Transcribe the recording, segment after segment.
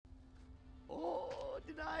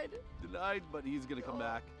denied. Denied, but he's gonna come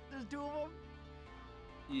back. There's 2 of them.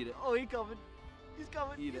 Eat it. Oh, he's coming. He's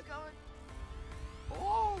coming. Eat He's it. coming.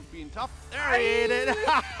 Oh, being tough. There he ate it.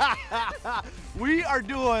 We are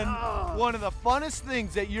doing one of the funnest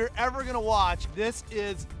things that you're ever gonna watch. This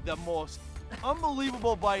is the most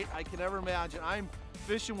unbelievable bite I can ever imagine. I'm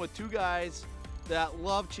fishing with 2 guys that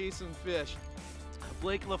love chasing fish.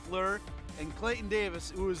 Blake LaFleur and Clayton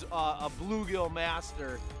Davis, who is a bluegill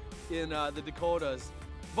master in the Dakotas.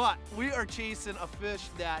 But we are chasing a fish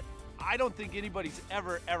that I don't think anybody's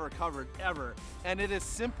ever covered, ever. And it is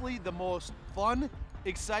simply the most fun,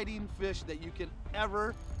 exciting fish that you can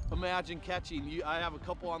ever imagine catching. I have a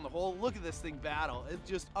couple on the hole. Look at this thing battle. It's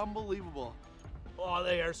just unbelievable. Oh,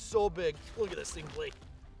 they are so big. Look at this thing, Blake.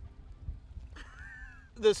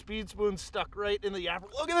 The speed spoon's stuck right in the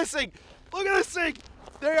yapper. Look at this thing. Look at this thing.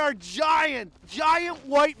 They are giant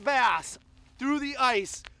white bass through the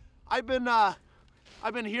ice. I've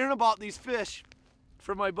been hearing about these fish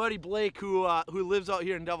from my buddy Blake, who lives out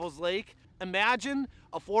here in Devil's Lake. Imagine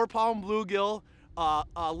a 4-pound bluegill,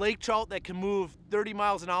 a lake trout that can move 30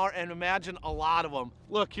 miles an hour, and imagine a lot of them.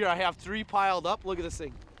 Look here, I have 3 piled up. Look at this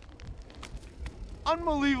thing.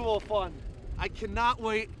 Unbelievable fun. I cannot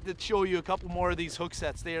wait to show you a couple more of these hook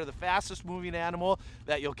sets. They are the fastest moving animal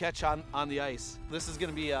that you'll catch on the ice. This is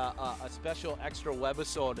gonna be a special extra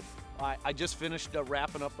webisode. I just finished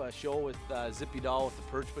wrapping up a show with Zippy Doll with the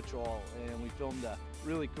Perch Patrol, and we filmed a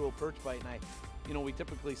really cool perch bite. And we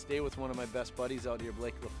typically stay with one of my best buddies out here,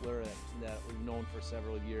 Blake LaFleur, that we've known for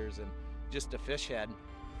several years, and just a fish head.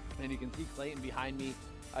 And you can see Clayton behind me.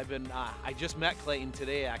 I just met Clayton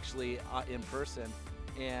today, actually, in person.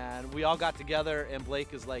 And we all got together, and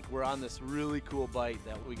Blake is like, we're on this really cool bite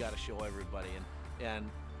that we got to show everybody, and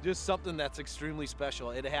just something that's extremely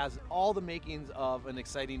special. It has all the makings of an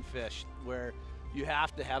exciting fish, where you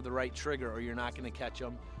have to have the right trigger or you're not going to catch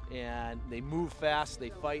them. And they move fast, they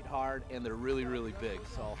fight hard, and they're really, really big.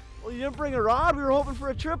 So. Well, you didn't bring a rod. We were hoping for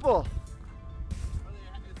a triple. Is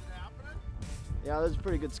it happening? Yeah, there's a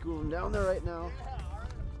pretty good school of them down there right now.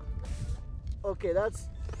 Okay, that's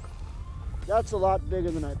a lot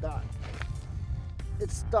bigger than I thought.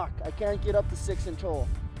 It's stuck. I can't get up the 6-inch hole.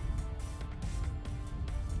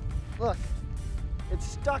 Look, it's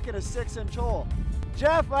stuck in a 6-inch hole.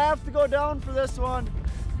 Jeff, I have to go down for this one.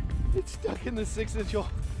 It's stuck in the 6-inch hole.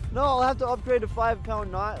 No, I'll have to upgrade to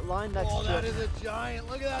 5-pound line next trip. Oh, that is a giant.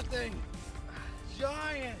 Look at that thing.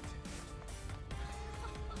 Giant.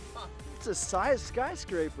 It's a size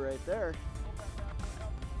skyscraper right there.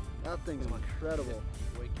 That thing's incredible.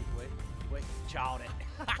 Keep away. Chowed it.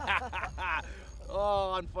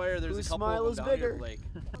 Oh, on fire. There's Whose a couple smile of is them down bigger? here, Blake.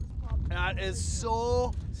 That is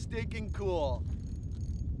so stinking cool.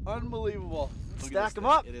 Unbelievable. Look at Stack this them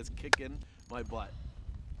thing. up. It is kicking my butt.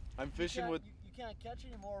 I'm fishing with... You can't catch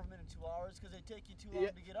any more of them in 2 hours because they take you too long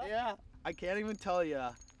to get up. Yeah, I can't even tell you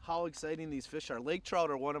how exciting these fish are. Lake trout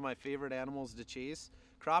are one of my favorite animals to chase.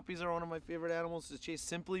 Crappies are one of my favorite animals to chase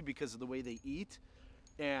simply because of the way they eat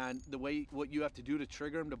and what you have to do to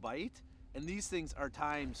trigger them to bite. And these things are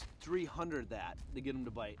times 300 that to get them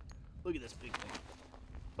to bite. Look at this big thing.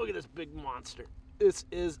 Look at this big monster. This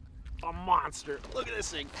is a monster. Look at this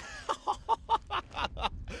thing.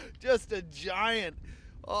 Just a giant.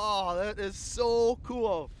 Oh, that is so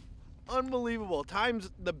cool. Unbelievable. Times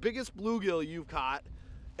the biggest bluegill you've caught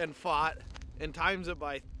and fought, and times it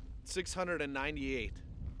by 698.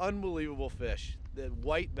 Unbelievable fish. The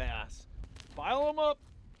white bass. Pile them up.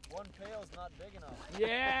 1 pail's not big enough.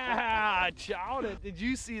 Yeah, chowed it. Did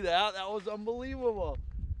you see that? That was unbelievable.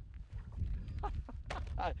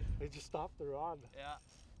 They just stopped the rod. Yeah.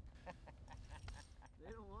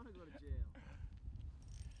 They don't want to go to jail.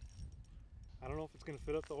 I don't know if it's gonna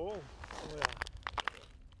fit up the hole. Oh, yeah.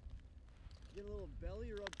 Get a little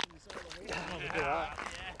belly rub from the side of the hole. Look at that.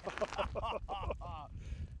 Yeah.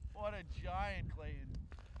 What a giant, Clayton.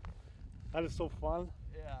 That is so fun.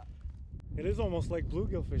 Yeah. It is almost like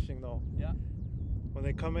bluegill fishing though. Yeah. When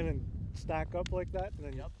they come in and stack up like that, and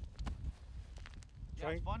then Yep. Yeah,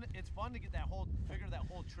 it's fun. It's fun to get figure that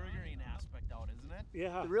whole triggering aspect out, isn't it?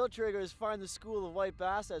 yeah. The real trigger is find the school of white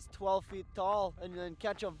bass that's 12 feet tall and then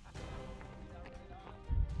catch them.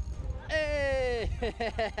 Hey!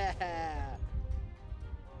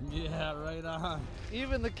 Yeah, right on.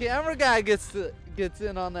 Even the camera guy gets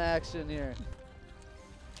in on the action here.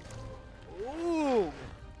 Ooh.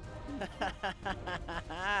 You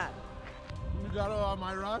got it on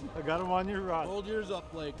my rod? I got him on your rod. Hold yours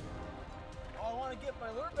up, Blake. Oh, I want to get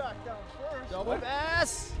my lure back down first. Double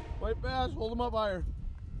bass. White bass, hold him up higher.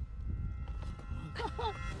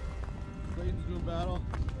 Clayton's doing battle.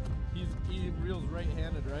 He reels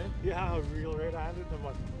right-handed, right? Yeah, reel right-handed.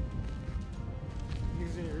 I'm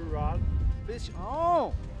using your rod. Fish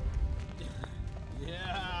on.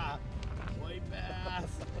 Yeah, white bass.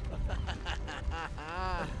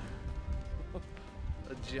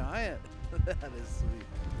 A giant. That is sweet.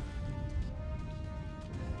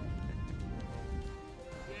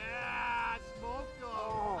 Yeah, smoked him.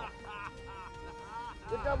 Oh.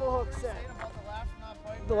 The double hook set. Saying about the last not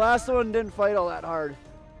fighting. The last one didn't fight all that hard.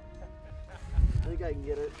 I think I can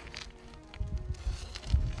get it.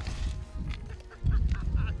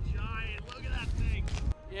 Giant, look at that thing.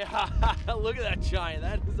 Yeah, look at that giant.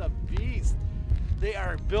 That is a beast. They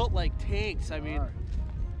are built like tanks. I mean,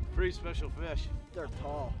 pretty special fish. They're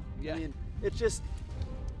tall. Yeah. I mean, it's just,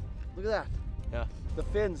 look at that. Yeah. The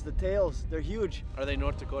fins, the tails, they're huge. Are they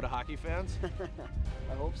North Dakota hockey fans?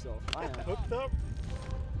 I hope so. I am. Hooked up?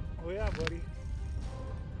 Oh yeah, buddy.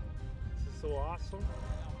 This is so awesome.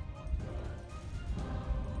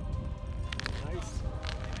 Nice.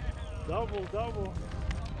 Double, double.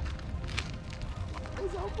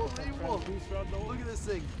 It's unbelievable. Piece rod though. Look at this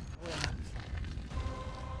thing.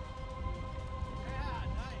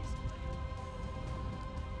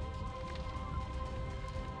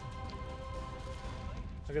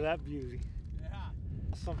 Look at that beauty. Yeah.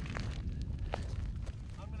 Awesome.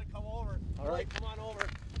 I'm gonna come over. All right. Come on over.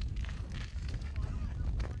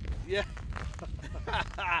 Yeah.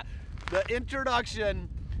 The introduction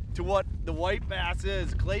to what the white bass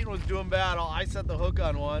is. Clayton was doing battle. I set the hook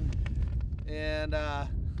on one, and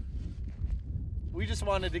we just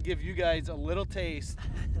wanted to give you guys a little taste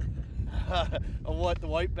of what the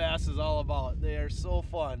white bass is all about. They are so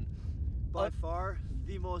fun. By far,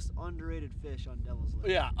 the most underrated fish on Devil's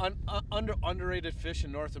Lip. Yeah, underrated fish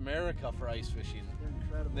in North America for ice fishing.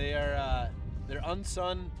 They're incredible. They're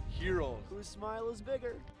unsung heroes. Whose smile is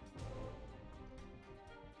bigger?